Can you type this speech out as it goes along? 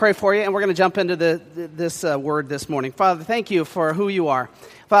Pray for you, and we're going to jump into this word this morning. Father, thank you for who you are.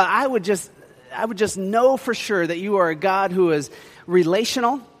 Father, I would just know for sure that you are a God who is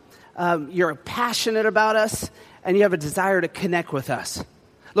relational, you're passionate about us, and you have a desire to connect with us.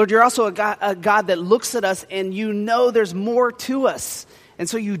 Lord, you're also a God that looks at us, and you know there's more to us. And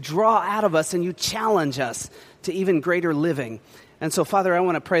so you draw out of us, and you challenge us to even greater living. And so, Father, I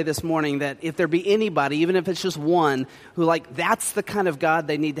want to pray this morning that if there be anybody, even if it's just one, who that's the kind of God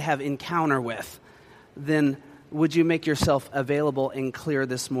they need to have encounter with, then would you make yourself available and clear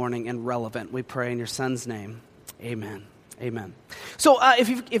this morning and relevant? We pray in your Son's name. Amen. Amen. So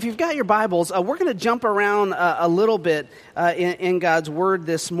if you've got your Bibles, we're going to jump around a little bit in God's Word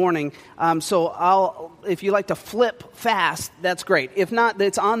this morning. If you like to flip fast, that's great. If not,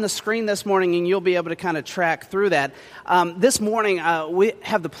 it's on the screen this morning, and you'll be able to kind of track through that. This morning, we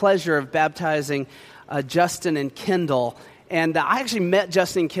have the pleasure of baptizing Justin and Kendall. And I actually met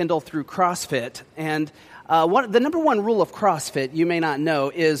Justin and Kendall through CrossFit. And the number one rule of CrossFit, you may not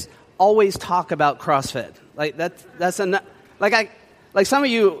know, is always talk about CrossFit. Like some of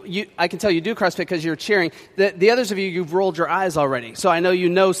you, I can tell you do CrossFit because you're cheering. The others of you, you've rolled your eyes already. So I know you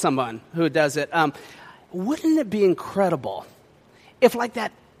know someone who does it. Wouldn't it be incredible if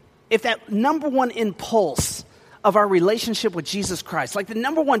that number one impulse of our relationship with Jesus Christ, like the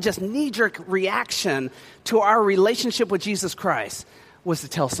number one just knee-jerk reaction to our relationship with Jesus Christ, was to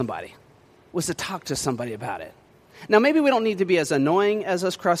tell somebody, was to talk to somebody about it? Now, maybe we don't need to be as annoying as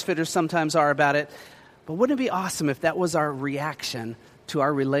us CrossFitters sometimes are about it, but wouldn't it be awesome if that was our reaction to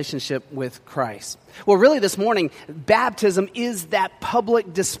our relationship with Christ? Well, really this morning, baptism is that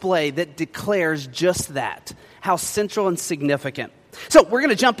public display that declares just that, how central and significant. So we're going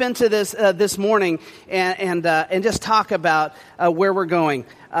to jump into this morning and just talk about where we're going.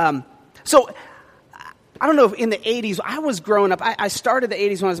 So I don't know if in the 80s, I was growing up, I started the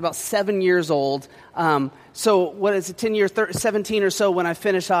 80s when I was about 7 years old. So what is it, 10 years, 17 or so when I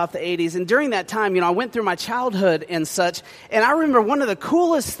finished off the 80s. And during that time, I went through my childhood and such. And I remember one of the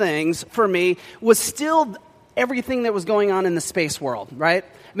coolest things for me was still everything that was going on in the space world, right?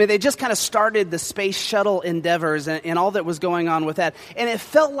 I mean, they just kind of started the space shuttle endeavors and all that was going on with that. And it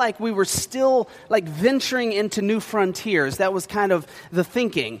felt like we were still venturing into new frontiers. That was kind of the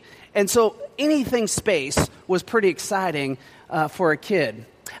thinking. And so anything space was pretty exciting for a kid.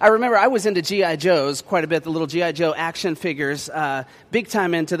 I remember I was into G.I. Joes quite a bit, the little G.I. Joe action figures, big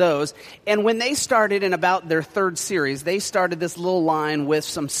time into those. And when they started in about their third series, they started this little line with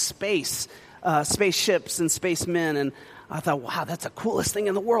some spaceships and spacemen. And I thought, wow, that's the coolest thing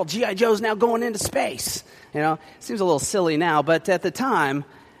in the world. G.I. Joe's now going into space. It seems a little silly now, but at the time,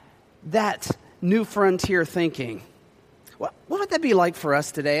 that new frontier thinking, what would that be like for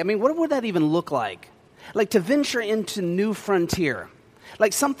us today? I mean, what would that even look like? Like to venture into new frontier.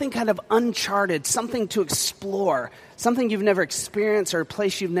 Like something kind of uncharted, something to explore, something you've never experienced or a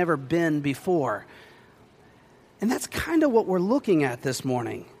place you've never been before. And that's kind of what we're looking at this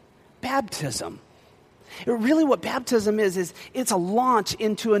morning. Baptism. Really what baptism is it's a launch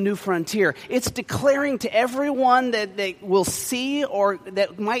into a new frontier. It's declaring to everyone that they will see or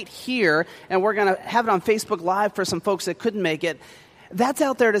that might hear, and we're going to have it on Facebook Live for some folks that couldn't make it. That's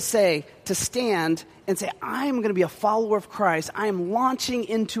out there to stand and say, I'm going to be a follower of Christ. I am launching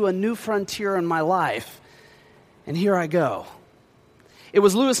into a new frontier in my life. And here I go. It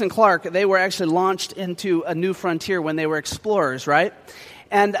was Lewis and Clark. They were actually launched into a new frontier when they were explorers, right?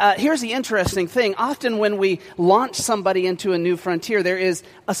 And here's the interesting thing. Often when we launch somebody into a new frontier, there is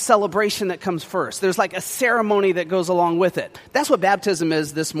a celebration that comes first. There's like a ceremony that goes along with it. That's what baptism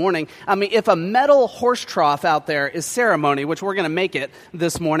is this morning. I mean, if a metal horse trough out there is ceremony, which we're going to make it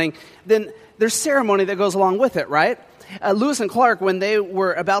this morning, then there's ceremony that goes along with it, right? Lewis and Clark, when they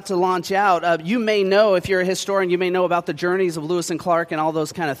were about to launch out, you may know, if you're a historian, you may know about the journeys of Lewis and Clark and all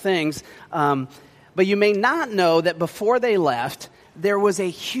those kind of things. But you may not know that before they left, there was a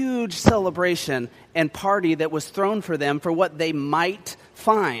huge celebration and party that was thrown for them for what they might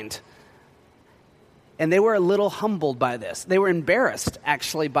find. And they were a little humbled by this. They were embarrassed,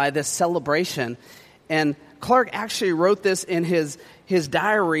 actually, by this celebration. And Clark actually wrote this in his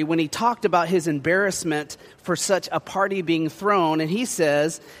diary when he talked about his embarrassment for such a party being thrown. And he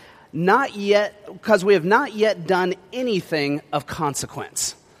says, not yet, because we have not yet done anything of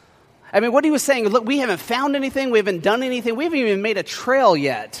consequence. I mean, what he was saying, look, we haven't found anything, we haven't done anything, we haven't even made a trail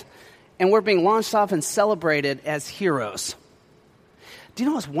yet, and we're being launched off and celebrated as heroes. Do you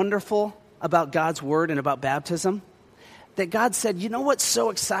know what's wonderful about God's word and about baptism? That God said, you know what's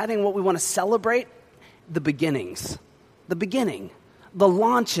so exciting, what we want to celebrate? The beginnings, the beginning, the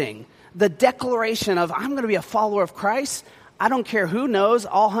launching, the declaration of, I'm going to be a follower of Christ. I don't care who knows,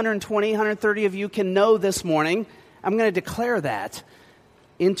 all 120, 130 of you can know this morning, I'm going to declare that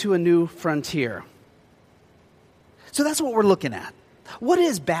into a new frontier. So that's what we're looking at. What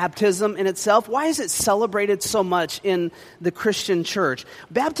is baptism in itself? Why is it celebrated so much in the Christian church?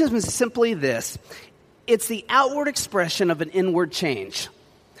 Baptism is simply this. It's the outward expression of an inward change.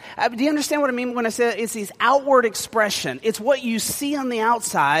 Do you understand what I mean when I say that? It's this outward expression. It's what you see on the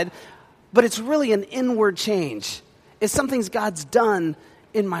outside, but it's really an inward change. It's something God's done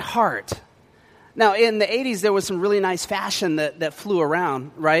in my heart. Now, in the 80s, there was some really nice fashion that flew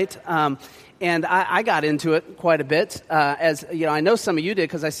around, right? And I got into it quite a bit. As you know, I know some of you did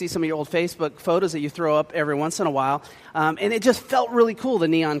because I see some of your old Facebook photos that you throw up every once in a while. And it just felt really cool, the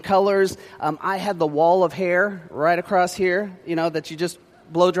neon colors. I had the wall of hair right across here, you know, that you just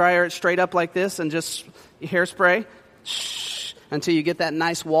blow dryer it straight up like this and just hairspray until you get that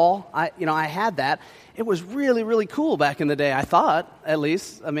nice wall. I had that. It was really, really cool back in the day, I thought, at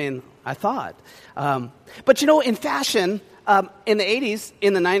least. I thought. But, in fashion, in the 80s,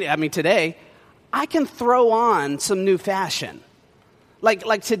 in the 90s, today, I can throw on some new fashion.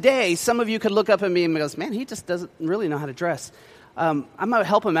 Like today, some of you could look up at me and go, man, he just doesn't really know how to dress. I might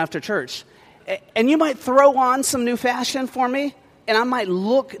help him after church. And you might throw on some new fashion for me, and I might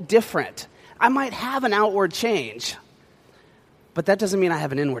look different. I might have an outward change. But that doesn't mean I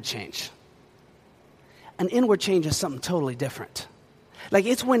have an inward change. An inward change is something totally different. Like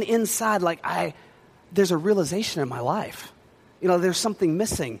it's when inside, there's a realization in my life. There's something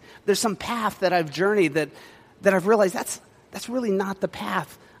missing. There's some path that I've journeyed that I've realized that's really not the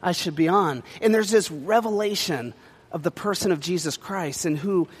path I should be on. And there's this revelation of the person of Jesus Christ and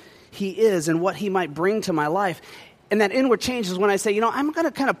who he is and what he might bring to my life. And that inward change is when I say, I'm going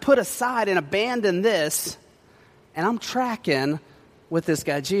to kind of put aside and abandon this, and I'm tracking with this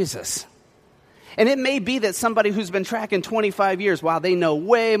guy, Jesus. And it may be that somebody who's been tracking 25 years, wow, they know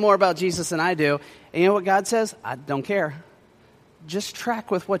way more about Jesus than I do. And you know what God says? I don't care. Just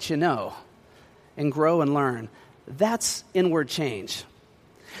track with what you know and grow and learn. That's inward change.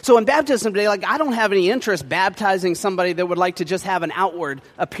 So in baptism today, I don't have any interest baptizing somebody that would like to just have an outward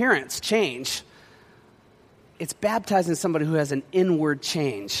appearance change. It's baptizing somebody who has an inward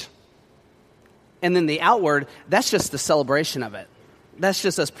change. And then the outward, that's just the celebration of it. That's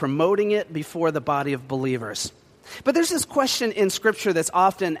just us promoting it before the body of believers. But there's this question in Scripture that's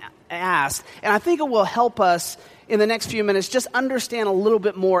often asked, and I think it will help us in the next few minutes just understand a little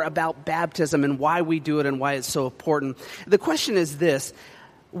bit more about baptism and why we do it and why it's so important. The question is this: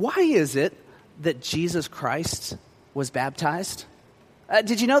 why is it that Jesus Christ was baptized?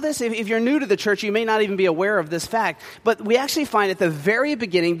 Did you know this? If you're new to the church, you may not even be aware of this fact, but we actually find at the very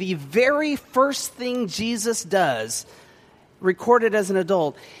beginning, the very first thing Jesus does, recorded as an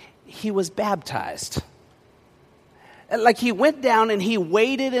adult, he was baptized. He went down and he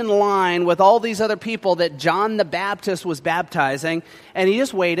waited in line with all these other people that John the Baptist was baptizing, and he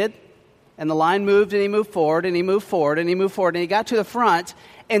just waited, and the line moved, and he moved forward, and he moved forward, and he moved forward, and he got to the front,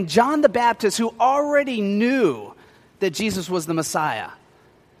 and John the Baptist, who already knew that Jesus was the Messiah,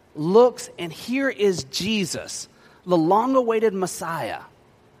 looks, and here is Jesus, the long-awaited Messiah,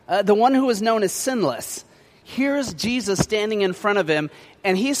 the one who is known as sinless. Here's Jesus standing in front of him,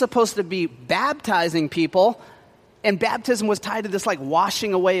 and he's supposed to be baptizing people, and baptism was tied to this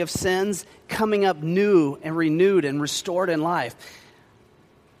washing away of sins, coming up new and renewed and restored in life.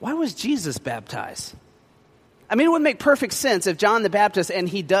 Why was Jesus baptized? It would make perfect sense if John the Baptist, and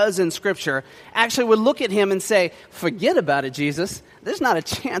he does in Scripture, actually would look at him and say, forget about it, Jesus. There's not a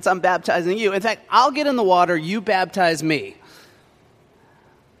chance I'm baptizing you. In fact, I'll get in the water, you baptize me.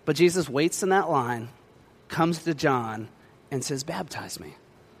 But Jesus waits in that line, comes to John, and says, baptize me.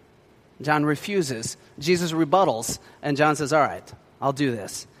 John refuses. Jesus rebuttals, and John says, all right, I'll do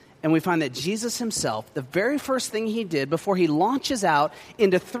this. And we find that Jesus himself, the very first thing he did before he launches out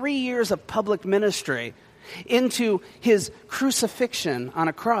into 3 years of public ministry, into his crucifixion on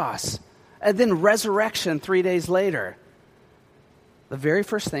a cross, and then resurrection 3 days later, the very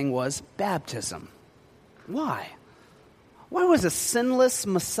first thing was baptism. Why? Why was a sinless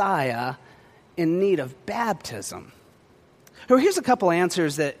Messiah in need of baptism? Well, here's a couple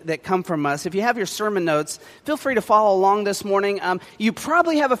answers that come from us. If you have your sermon notes, feel free to follow along this morning. You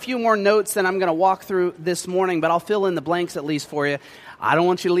probably have a few more notes than I'm going to walk through this morning, but I'll fill in the blanks at least for you. I don't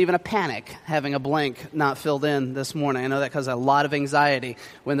want you to leave in a panic having a blank not filled in this morning. I know that causes a lot of anxiety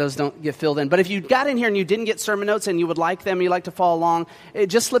when those don't get filled in. But if you got in here and you didn't get sermon notes and you would like them, you'd like to follow along,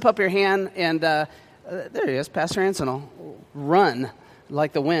 just slip up your hand and there he is, Pastor Anson will run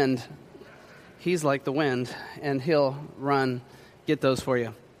like the wind. He's like the wind, and he'll run, get those for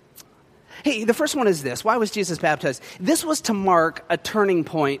you. Hey, the first one is this. Why was Jesus baptized? This was to mark a turning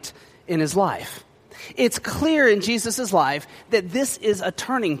point in his life. It's clear in Jesus' life that this is a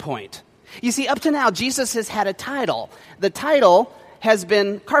turning point. You see, up to now, Jesus has had a title. The title has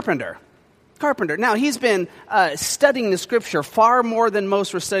been carpenter. Carpenter. Now, he's been studying the Scripture far more than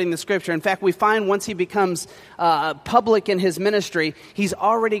most were studying the Scripture. In fact, we find once he becomes public in his ministry, he's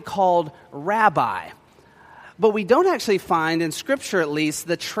already called rabbi. But we don't actually find, in Scripture at least,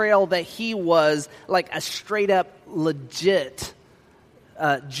 the trail that he was like a straight-up, legit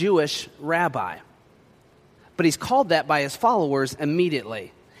Jewish rabbi. But he's called that by his followers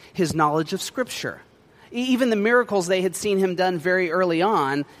immediately. His knowledge of Scripture. Even the miracles they had seen him done very early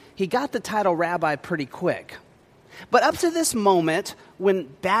on, he got the title rabbi pretty quick. But up to this moment, when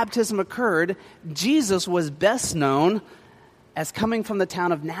baptism occurred, Jesus was best known as coming from the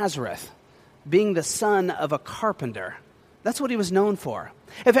town of Nazareth, being the son of a carpenter. That's what he was known for.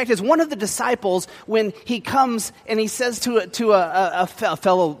 In fact, as one of the disciples, when he comes and he says to a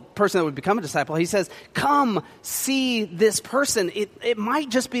fellow person that would become a disciple, he says, "Come see this person. It might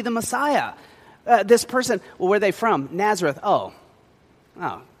just be the Messiah." This person, well, where are they from? Nazareth. Oh.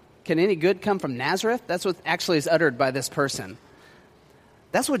 Can any good come from Nazareth? That's what actually is uttered by this person.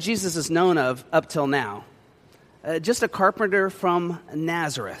 That's what Jesus is known of up till now. Just a carpenter from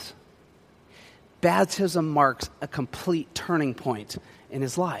Nazareth. Baptism marks a complete turning point in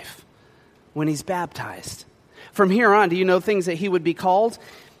his life when he's baptized. From here on, do you know things that he would be called?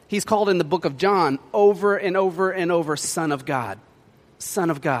 He's called in the book of John over and over and over, Son of God. Son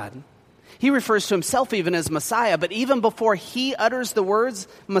of God. He refers to himself even as Messiah, but even before he utters the words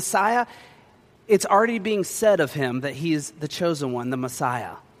Messiah, it's already being said of him that he is the chosen one, the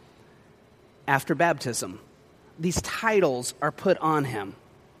Messiah. After baptism, these titles are put on him.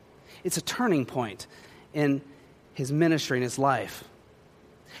 It's a turning point in his ministry and his life.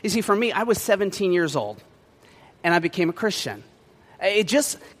 You see, for me, I was 17 years old, and I became a Christian. It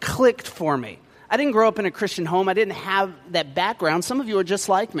just clicked for me. I didn't grow up in a Christian home. I didn't have that background. Some of you are just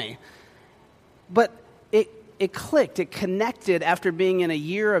like me. But it clicked. It connected after being in a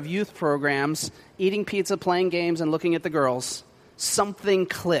year of youth programs, eating pizza, playing games, and looking at the girls. Something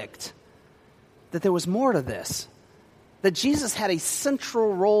clicked. That there was more to this. That Jesus had a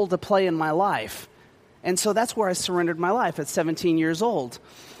central role to play in my life. And so that's where I surrendered my life at 17 years old.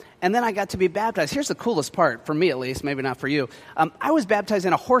 And then I got to be baptized. Here's the coolest part, for me at least, maybe not for you. I was baptized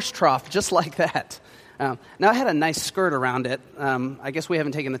in a horse trough just like that. Now, I had a nice skirt around it. I guess we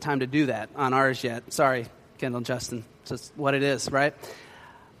haven't taken the time to do that on ours yet. Sorry, Kendall and Justin. It's just what it is, right?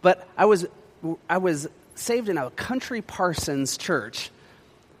 But I was saved in a country parsons church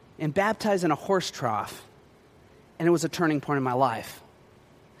and baptized in a horse trough. And it was a turning point in my life.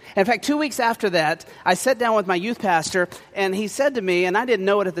 In fact, 2 weeks after that, I sat down with my youth pastor, and he said to me, and I didn't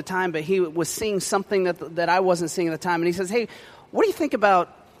know it at the time, but he was seeing something that I wasn't seeing at the time. And he says, "Hey, what do you think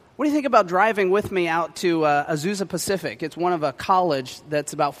about driving with me out to Azusa Pacific? It's one of a college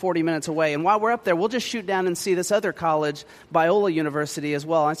that's about 40 minutes away. And while we're up there, we'll just shoot down and see this other college, Biola University, as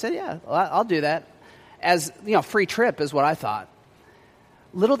well." I said, "Yeah, I'll do that." As, free trip is what I thought.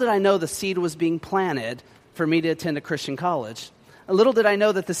 Little did I know the seed was being planted for me to attend a Christian college. Little did I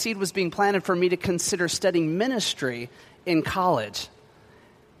know that the seed was being planted for me to consider studying ministry in college.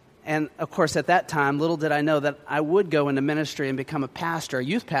 And, of course, at that time, little did I know that I would go into ministry and become a pastor, a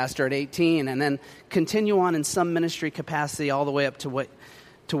youth pastor at 18, and then continue on in some ministry capacity all the way up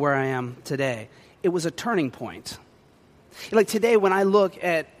to where I am today. It was a turning point. Like today, when I look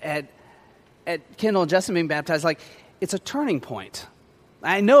at Kendall and Justin being baptized, it's a turning point.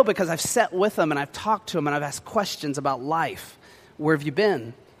 I know because I've sat with them and I've talked to them and I've asked questions about life. Where have you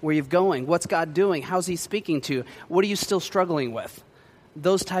been? Where are you going? What's God doing? How's he speaking to you? What are you still struggling with?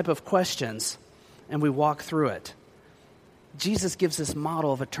 Those type of questions. And we walk through it. Jesus gives this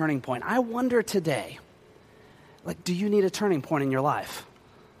model of a turning point. I wonder today, do you need a turning point in your life?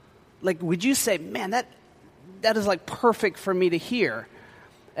 Would you say, man, that is perfect for me to hear?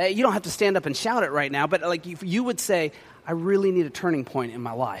 You don't have to stand up and shout it right now, but you would say, I really need a turning point in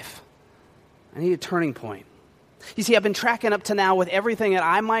my life. I need a turning point. You see, I've been tracking up to now with everything that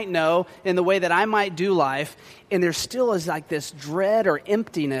I might know in the way that I might do life, and there still is this dread or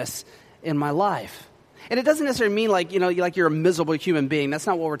emptiness in my life. And it doesn't necessarily mean you're a miserable human being. That's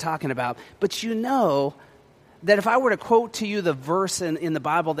not what we're talking about. But you know that if I were to quote to you the verse in the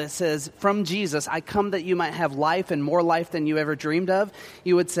Bible that says, from Jesus, I come that you might have life and more life than you ever dreamed of,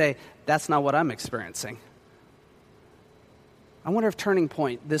 you would say, that's not what I'm experiencing. I wonder if turning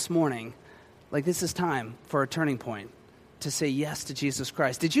point this morning, this is time for a turning point to say yes to Jesus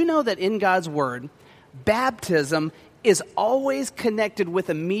Christ. Did you know that in God's Word, baptism is always connected with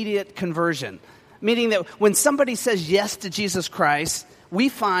immediate conversion. Meaning that when somebody says yes to Jesus Christ, we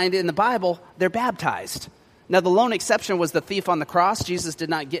find in the Bible they're baptized. Now, the lone exception was the thief on the cross. Jesus did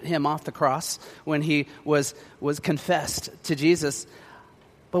not get him off the cross when he was confessed to Jesus.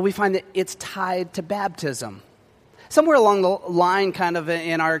 But we find that it's tied to baptism. Somewhere along the line, kind of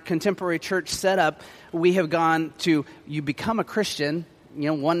in our contemporary church setup, we have gone to, you become a Christian.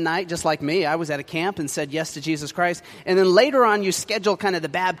 One night, just like me, I was at a camp and said yes to Jesus Christ. And then later on, you schedule kind of the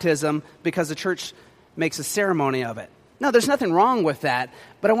baptism because the church makes a ceremony of it. Now, there's nothing wrong with that,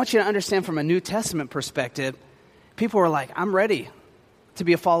 but I want you to understand from a New Testament perspective, people are like, I'm ready to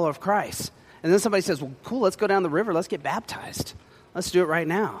be a follower of Christ. And then somebody says, well, cool, let's go down the river, let's get baptized. Let's do it right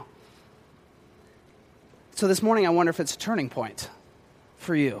now. So this morning, I wonder if it's a turning point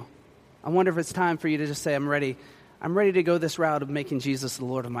for you. I wonder if it's time for you to just say, I'm ready to go this route of making Jesus the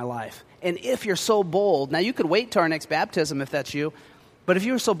Lord of my life. And if you're so bold, now you could wait till our next baptism if that's you, but if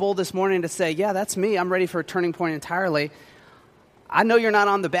you were so bold this morning to say, yeah, that's me, I'm ready for a turning point entirely, I know you're not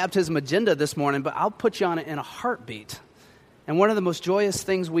on the baptism agenda this morning, but I'll put you on it in a heartbeat. And one of the most joyous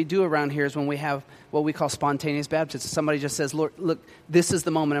things we do around here is when we have what we call spontaneous baptism. Somebody just says, Lord, look, this is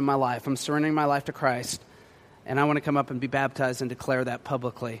the moment in my life. I'm surrendering my life to Christ, and I want to come up and be baptized and declare that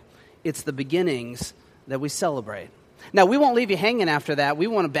publicly. It's the beginnings that we celebrate. Now, we won't leave you hanging after that. We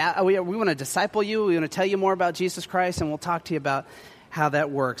want to disciple you. We want to tell you more about Jesus Christ, and we'll talk to you about how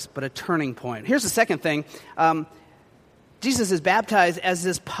that works, but a turning point. Here's the second thing. Jesus is baptized as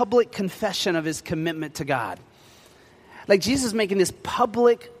this public confession of his commitment to God. Like Jesus making this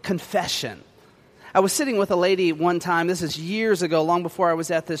public confession. I was sitting with a lady one time, this is years ago, long before I was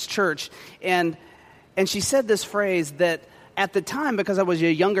at this church, and she said this phrase that at the time, because I was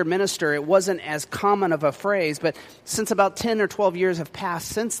a younger minister, it wasn't as common of a phrase, but since about 10 or 12 years have passed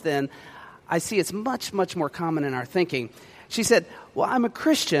since then, I see it's much, much more common in our thinking. She said, well, I'm a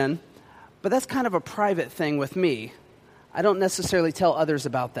Christian, but that's kind of a private thing with me. I don't necessarily tell others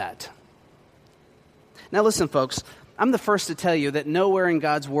about that. Now listen, folks, I'm the first to tell you that nowhere in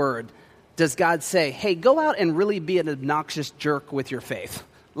God's word does God say, hey, go out and really be an obnoxious jerk with your faith.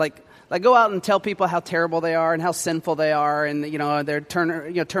 Like go out and tell people how terrible they are and how sinful they are and, they're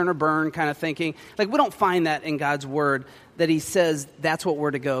turn or burn kind of thinking. Like we don't find that in God's word that he says that's what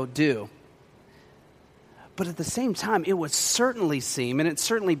we're to go do. But at the same time, it would certainly seem, and it's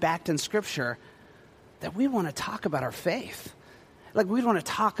certainly backed in Scripture, that we want to talk about our faith. Like we want to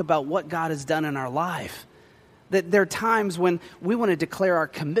talk about what God has done in our life. That there are times when we want to declare our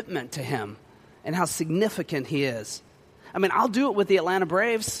commitment to him and how significant he is. I mean, I'll do it with the Atlanta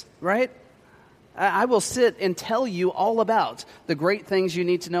Braves, right? I will sit and tell you all about the great things you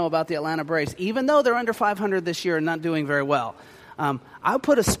need to know about the Atlanta Braves, even though they're under 500 this year and not doing very well. I'll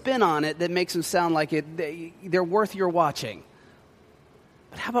put a spin on it that makes them sound like they're worth your watching.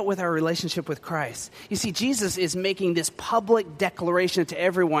 But how about with our relationship with Christ? You see, Jesus is making this public declaration to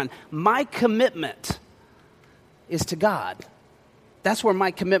everyone. My commitment is to God. That's where my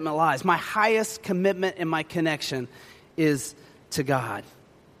commitment lies. My highest commitment and my connection is to God.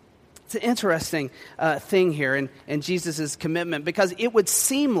 It's an interesting thing here in Jesus' commitment, because it would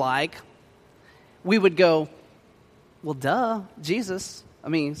seem like we would go, well, duh, Jesus. I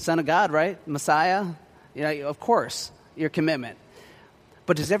mean, Son of God, right? Messiah. Of course, your commitment.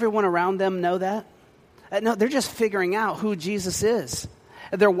 But does everyone around them know that? No, they're just figuring out who Jesus is.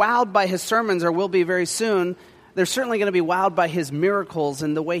 They're wowed by his sermons, or will be very soon. They're certainly going to be wowed by his miracles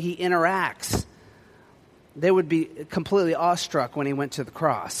and the way he interacts. They would be completely awestruck when he went to the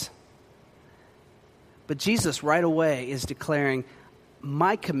cross. But Jesus right away is declaring,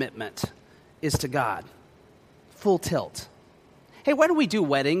 my commitment is to God. Full tilt. Hey, why do we do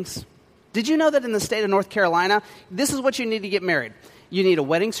weddings? Did you know that in the state of North Carolina, this is what you need to get married? You need a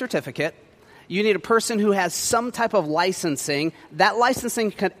wedding certificate. You need a person who has some type of licensing. That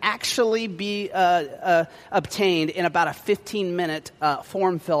licensing could actually be obtained in about a 15-minute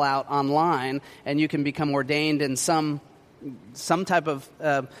form fill out online, and you can become ordained in some type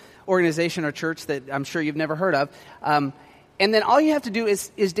of organization or church that I'm sure you've never heard of. And then all you have to do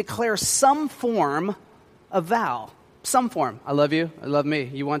is declare some form of vow. Some form. I love you. I love me.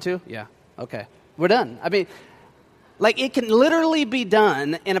 You want to? Yeah. Okay. We're done. I mean, like it can literally be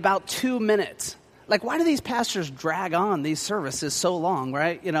done in about 2 minutes. Like, why do these pastors drag on these services so long,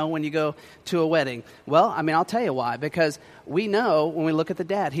 right? When you go to a wedding. Well, I mean, I'll tell you why. Because we know when we look at the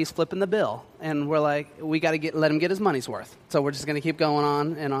dad, he's flipping the bill. And we're like, we got to let him get his money's worth. So we're just going to keep going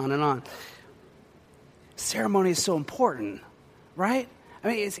on and on and on. Ceremony is so important, right? I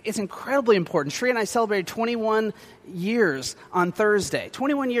mean, it's incredibly important. Shree and I celebrated 21 years on Thursday.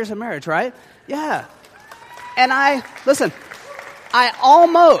 21 years of marriage, right? Yeah. And I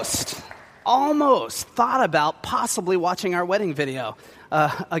almost thought about possibly watching our wedding video.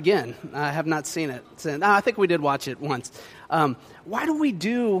 Again, I have not seen it. I think we did watch it once. Why do we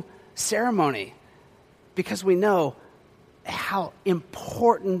do ceremony? Because we know how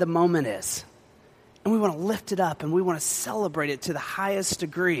important the moment is. And we want to lift it up and we want to celebrate it to the highest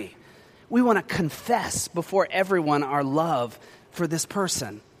degree. We want to confess before everyone our love for this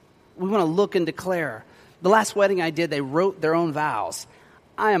person. We want to look and declare. The last wedding I did, they wrote their own vows.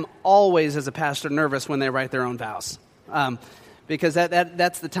 I am always, as a pastor, nervous when they write their own vows. Because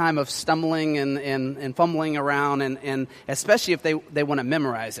that's the time of stumbling and fumbling around, and especially if they want to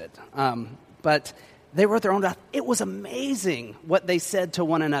memorize it. But they wrote their own vows. It was amazing what they said to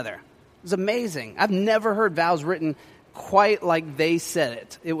one another. It was amazing. I've never heard vows written quite like they said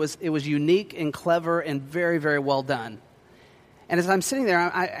it. It was unique and clever and very, very well done. And as I'm sitting there,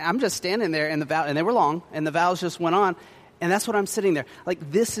 I'm just standing there, and they were long, and the vows just went on, and that's what I'm sitting there. Like,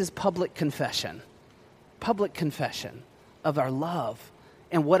 this is public confession of our love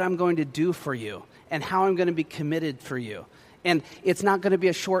and what I'm going to do for you and how I'm going to be committed for you. And it's not going to be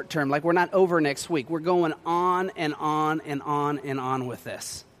a short term, like we're not over next week. We're going on and on and on and on with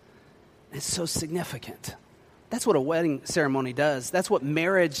this. It's so significant. That's what a wedding ceremony does. That's what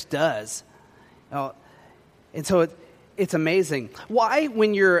marriage does. And so it's amazing. Why,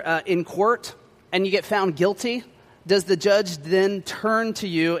 when you're in court and you get found guilty, does the judge then turn to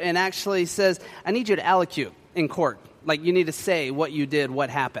you and actually says, I need you to allocute in court? Like, you need to say what you did, what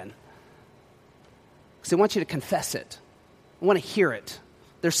happened. Because I want you to confess it. I want to hear it.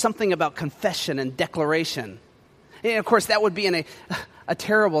 There's something about confession and declaration. And of course, that would be in a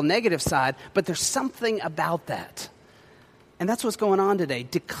terrible negative side, but there's something about that. And that's what's going on today.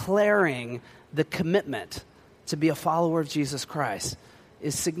 Declaring the commitment to be a follower of Jesus Christ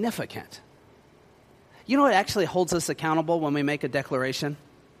is significant. You know what actually holds us accountable when we make a declaration?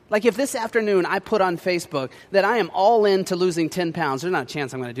 Like, if this afternoon I put on Facebook that I am all in to losing 10 pounds, there's not a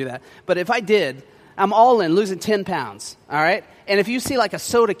chance I'm going to do that. But if I did, I'm all in, losing 10 pounds, all right? And if you see like a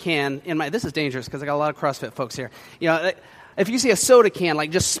soda can this is dangerous because I got a lot of CrossFit folks here. You know, if you see a soda can,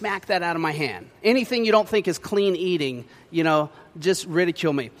 like, just smack that out of my hand. Anything you don't think is clean eating, just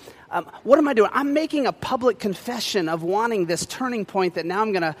ridicule me. What am I doing? I'm making a public confession of wanting this turning point that now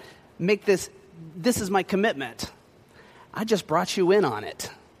I'm going to make this is my commitment. I just brought you in on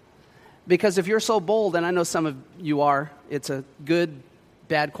it. Because if you're so bold, and I know some of you are, it's a good,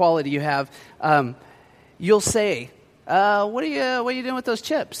 bad quality you have, you'll say, what are you doing with those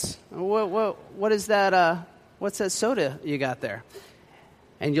chips? What is that, what's that soda you got there?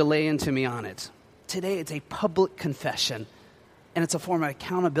 And you'll lay into me on it. Today, it's a public confession, and it's a form of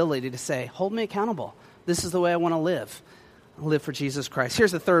accountability to say, hold me accountable. This is the way I want to live. I'll live for Jesus Christ.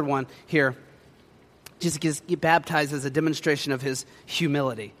 Here's the third one here. Jesus gets baptized as a demonstration of his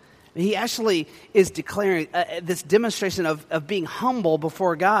humility. He actually is declaring this demonstration of being humble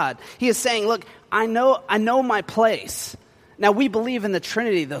before God. He is saying, look, I know my place. Now, we believe in the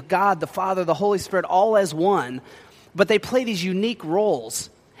Trinity, the God, the Father, the Holy Spirit, all as one, but they play these unique roles.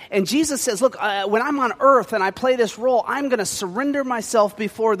 And Jesus says, look, when I'm on earth and I play this role, I'm going to surrender myself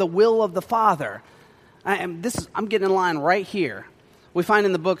before the will of the Father. I'm getting in line right here. We find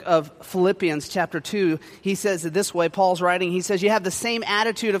in the book of Philippians chapter 2, he says it this way, Paul's writing, he says, you have the same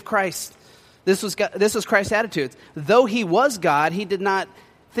attitude of Christ. This was Christ's attitude. Though he was God, he did not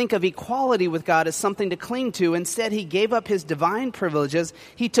think of equality with God as something to cling to. Instead, he gave up his divine privileges.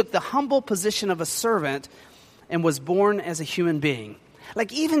 He took the humble position of a servant and was born as a human being.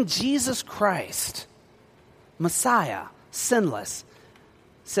 Like, even Jesus Christ, Messiah, sinless,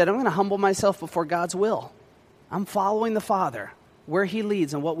 said, I'm going to humble myself before God's will. I'm following the Father, where he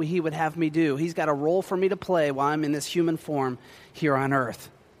leads and what he would have me do. He's got a role for me to play while I'm in this human form here on earth.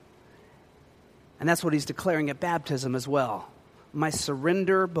 And that's what he's declaring at baptism as well. My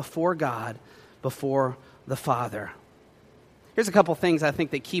surrender before God, before the Father. Here's a couple things I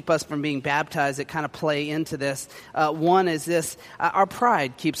think that keep us from being baptized that kind of play into this. One is this, our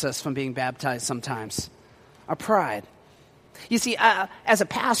pride keeps us from being baptized sometimes. Our pride. You see, as a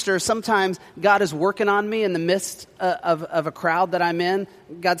pastor, sometimes God is working on me in the midst of a crowd that I'm in.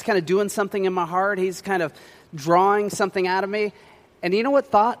 God's kind of doing something in my heart. He's kind of drawing something out of me. And you know what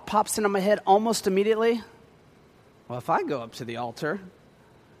thought pops into my head almost immediately? Well, if I go up to the altar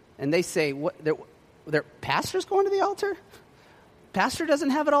and they say, their pastor's going to the altar? Pastor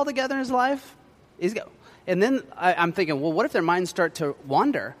doesn't have it all together in his life? And then I'm thinking, well, what if their minds start to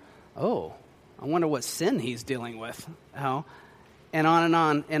wander? Oh, I wonder what sin he's dealing with. And on and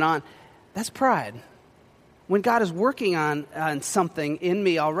on and on. That's pride. when God is working on something in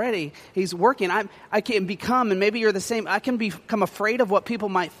me already, he's working. I can become, and maybe you're the same, I can become afraid of what people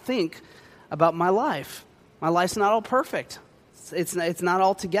might think about my life. My life's not all perfect. It's not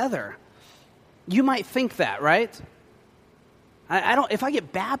all together. You might think that, right? I don't. If I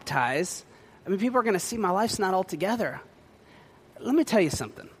get baptized, I mean, people are going to see my life's not all together. Let me tell you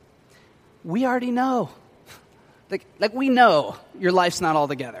something. We already know. Like we know your life's not all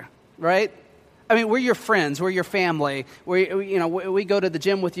together, right? I mean, we're your friends, we're your family. We go to the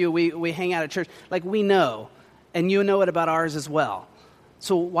gym with you, we hang out at church. Like, we know, and you know it about ours as well.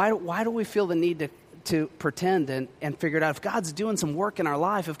 So why do we feel the need to pretend and figure it out? If God's doing some work in our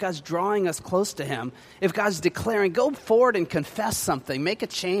life, if God's drawing us close to him, if God's declaring, go forward and confess something, make a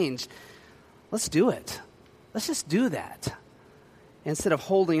change, let's do it. Let's just do that instead of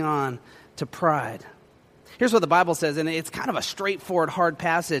holding on to pride. Here's what the Bible says, and it's kind of a straightforward, hard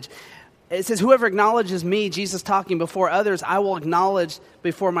passage. It says, whoever acknowledges me, Jesus talking, before others, I will acknowledge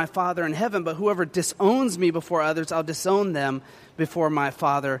before my Father in heaven. But whoever disowns me before others, I'll disown them before my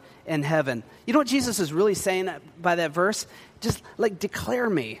Father in heaven. You know what Jesus is really saying by that verse? Just like declare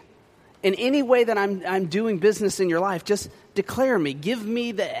me. In any way that I'm doing business in your life, just declare me. Give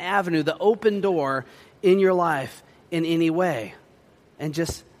me the avenue, the open door in your life in any way. And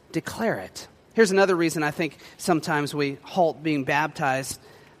just declare it. Here's another reason I think sometimes we halt being baptized.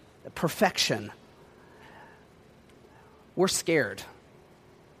 Perfection. We're scared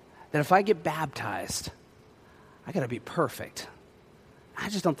that if I get baptized, I got to be perfect. I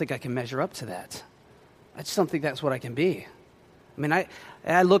just don't think I can measure up to that. I just don't think that's what I can be. I mean,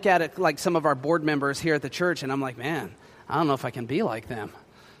 I look at it like some of our board members here at the church, and I'm like, man, I don't know if I can be like them.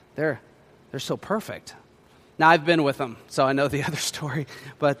 They're so perfect. Now, I've been with them, so I know the other story,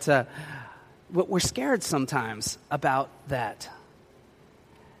 but we're scared sometimes about that.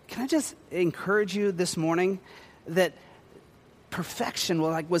 Can I just encourage you this morning that perfection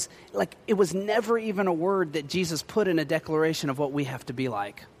it was never even a word that Jesus put in a declaration of what we have to be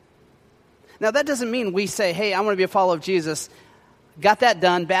like. Now, that doesn't mean we say, hey, I want to be a follower of Jesus. Got that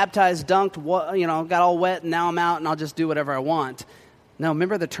done, baptized, dunked, got all wet, and now I'm out, and I'll just do whatever I want. No,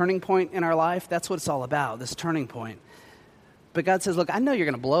 remember the turning point in our life? That's what it's all about, this turning point. But God says, look, I know you're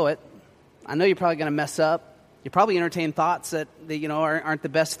going to blow it. I know you're probably going to mess up. You probably entertain thoughts that aren't the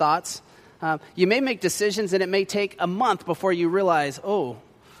best thoughts. You may make decisions, and it may take a month before you realize, oh,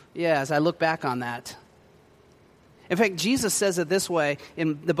 yeah, as I look back on that. In fact, Jesus says it this way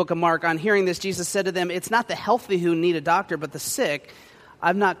in the book of Mark. On hearing this, Jesus said to them, it's not the healthy who need a doctor, but the sick.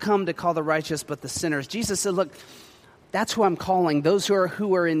 I've not come to call the righteous, but the sinners. Jesus said, look, that's who I'm calling, those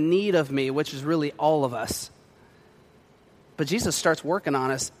who are in need of me, which is really all of us. But Jesus starts working on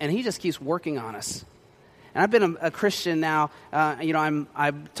us, and he just keeps working on us. And I've been a Christian now.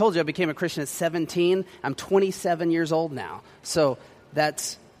 I told you I became a Christian at 17. I'm 27 years old now. So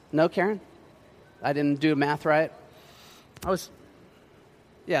that's no, Karen, I didn't do math right. I was,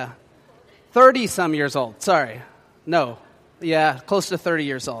 30 some years old. Sorry, no, close to 30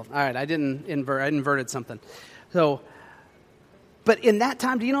 years old. All right, I didn't invert. I inverted something. So, but in that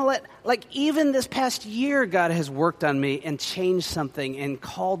time, do you know what? Like even this past year, God has worked on me and changed something and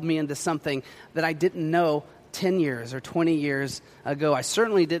called me into something that I didn't know 10 years or 20 years ago. I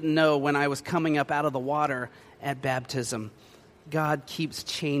certainly didn't know when I was coming up out of the water at baptism. God keeps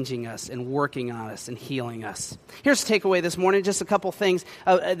changing us and working on us and healing us. Here's the takeaway this morning, just a couple things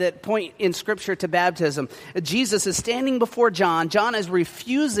that point in Scripture to baptism. Jesus is standing before John. John is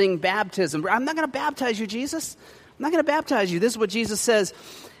refusing baptism. I'm not going to baptize you, Jesus. I'm not going to baptize you. This is what Jesus says.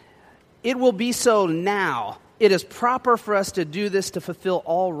 It will be so now. It is proper for us to do this to fulfill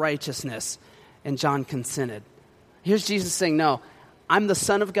all righteousness. And John consented. Here's Jesus saying, no, I'm the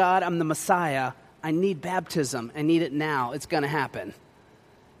Son of God. I'm the Messiah. I need baptism. I need it now. It's going to happen.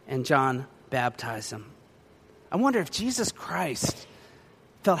 And John baptized him. I wonder if Jesus Christ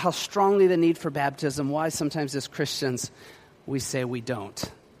felt how strongly the need for baptism, why sometimes as Christians we say we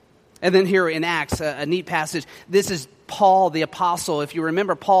don't. And then here in Acts, a neat passage. This is Paul the apostle. If you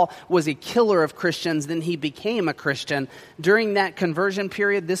remember, Paul was a killer of Christians. Then he became a Christian. During that conversion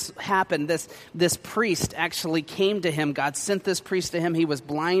period, this happened. This priest actually came to him. God sent this priest to him. He was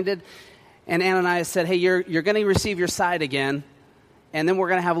blinded. And Ananias said, hey, you're going to receive your sight again. And then we're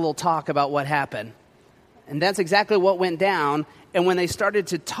going to have a little talk about what happened. And that's exactly what went down. And when they started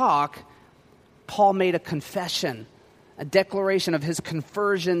to talk, Paul made a confession, a declaration of his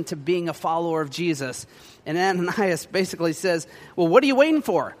conversion to being a follower of Jesus. And Ananias basically says, well, what are you waiting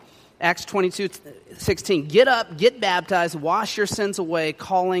for? Acts 22:16, get up, get baptized, wash your sins away,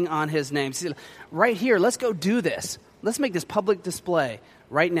 calling on his name. See, right here, let's go do this. Let's make this public display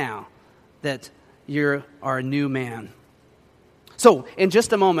right now that you are a new man. So in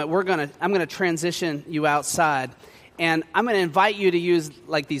just a moment, I'm gonna transition you outside, and I'm gonna invite you to use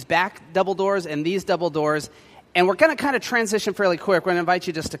like these back double doors and these double doors, and we're gonna kind of transition fairly quick. We're gonna invite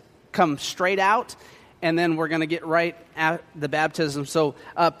you just to come straight out, and then we're gonna get right at the baptism. So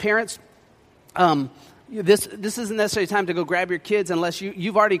parents, this isn't necessarily time to go grab your kids unless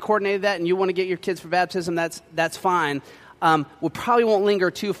you've already coordinated that and you want to get your kids for baptism. That's fine. We probably won't linger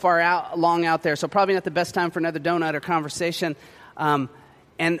too long out there, so probably not the best time for another donut or conversation.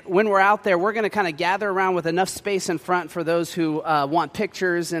 And when we're out there, we're going to kind of gather around with enough space in front for those who want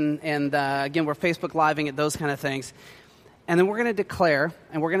pictures, and again, we're Facebook Living it, those kind of things. And then we're going to declare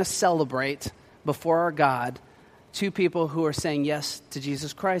and we're going to celebrate before our God two people who are saying yes to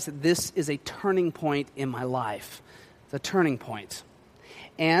Jesus Christ. This is a turning point in my life. It's a turning point.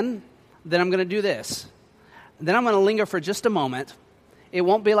 And then I'm going to do this. Then I'm going to linger for just a moment. It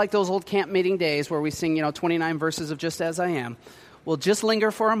won't be like those old camp meeting days where we sing, 29 verses of Just As I Am. We'll just linger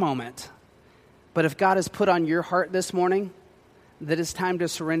for a moment. But if God has put on your heart this morning that it's time to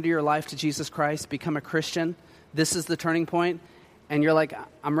surrender your life to Jesus Christ, become a Christian, this is the turning point, and you're like,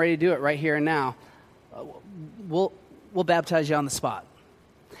 I'm ready to do it right here and now, we'll baptize you on the spot.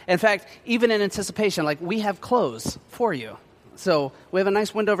 In fact, even in anticipation, like we have clothes for you. So we have a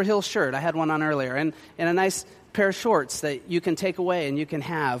nice Wendover Hills shirt. I had one on earlier. And a nice pair of shorts that you can take away and you can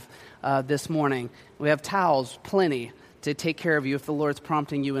have this morning. We have towels, plenty, to take care of you if the Lord's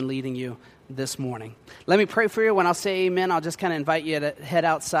prompting you and leading you this morning. Let me pray for you. When I'll say amen, I'll just kind of invite you to head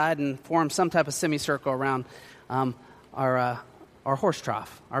outside and form some type of semicircle around our horse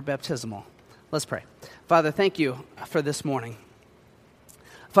trough, our baptismal. Let's pray. Father, thank you for this morning.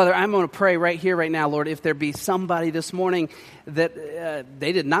 Father, I'm going to pray right here, right now, Lord, if there be somebody this morning that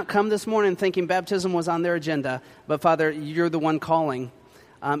they did not come this morning thinking baptism was on their agenda, but Father, you're the one calling.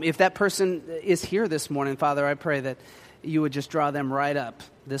 If that person is here this morning, Father, I pray that you would just draw them right up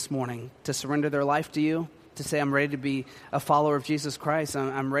this morning to surrender their life to you, to say, I'm ready to be a follower of Jesus Christ.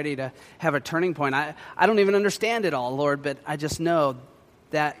 I'm ready to have a turning point. I don't even understand it all, Lord, but I just know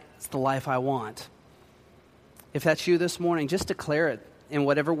that's the life I want. If that's you this morning, just declare it in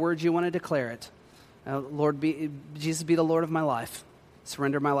whatever words you want to declare it. Lord, Jesus, be the Lord of my life.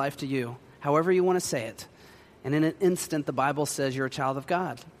 Surrender my life to you, however you want to say it. And in an instant, the Bible says you're a child of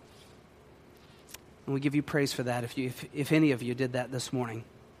God. And we give you praise for that if any of you did that this morning.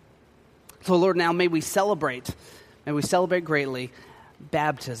 So, Lord, now may we celebrate greatly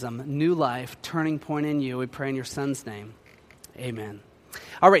baptism, new life, turning point in you. We pray in your Son's name. Amen.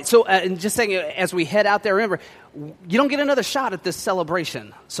 All right, so just saying, as we head out there, remember, you don't get another shot at this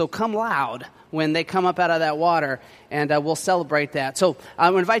celebration. So come loud when they come up out of that water, and we'll celebrate that. So I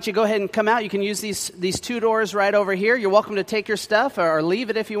invite you to go ahead and come out. You can use these two doors right over here. You're welcome to take your stuff or leave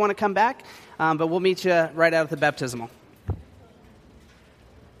it if you want to come back, but we'll meet you right out at the baptismal.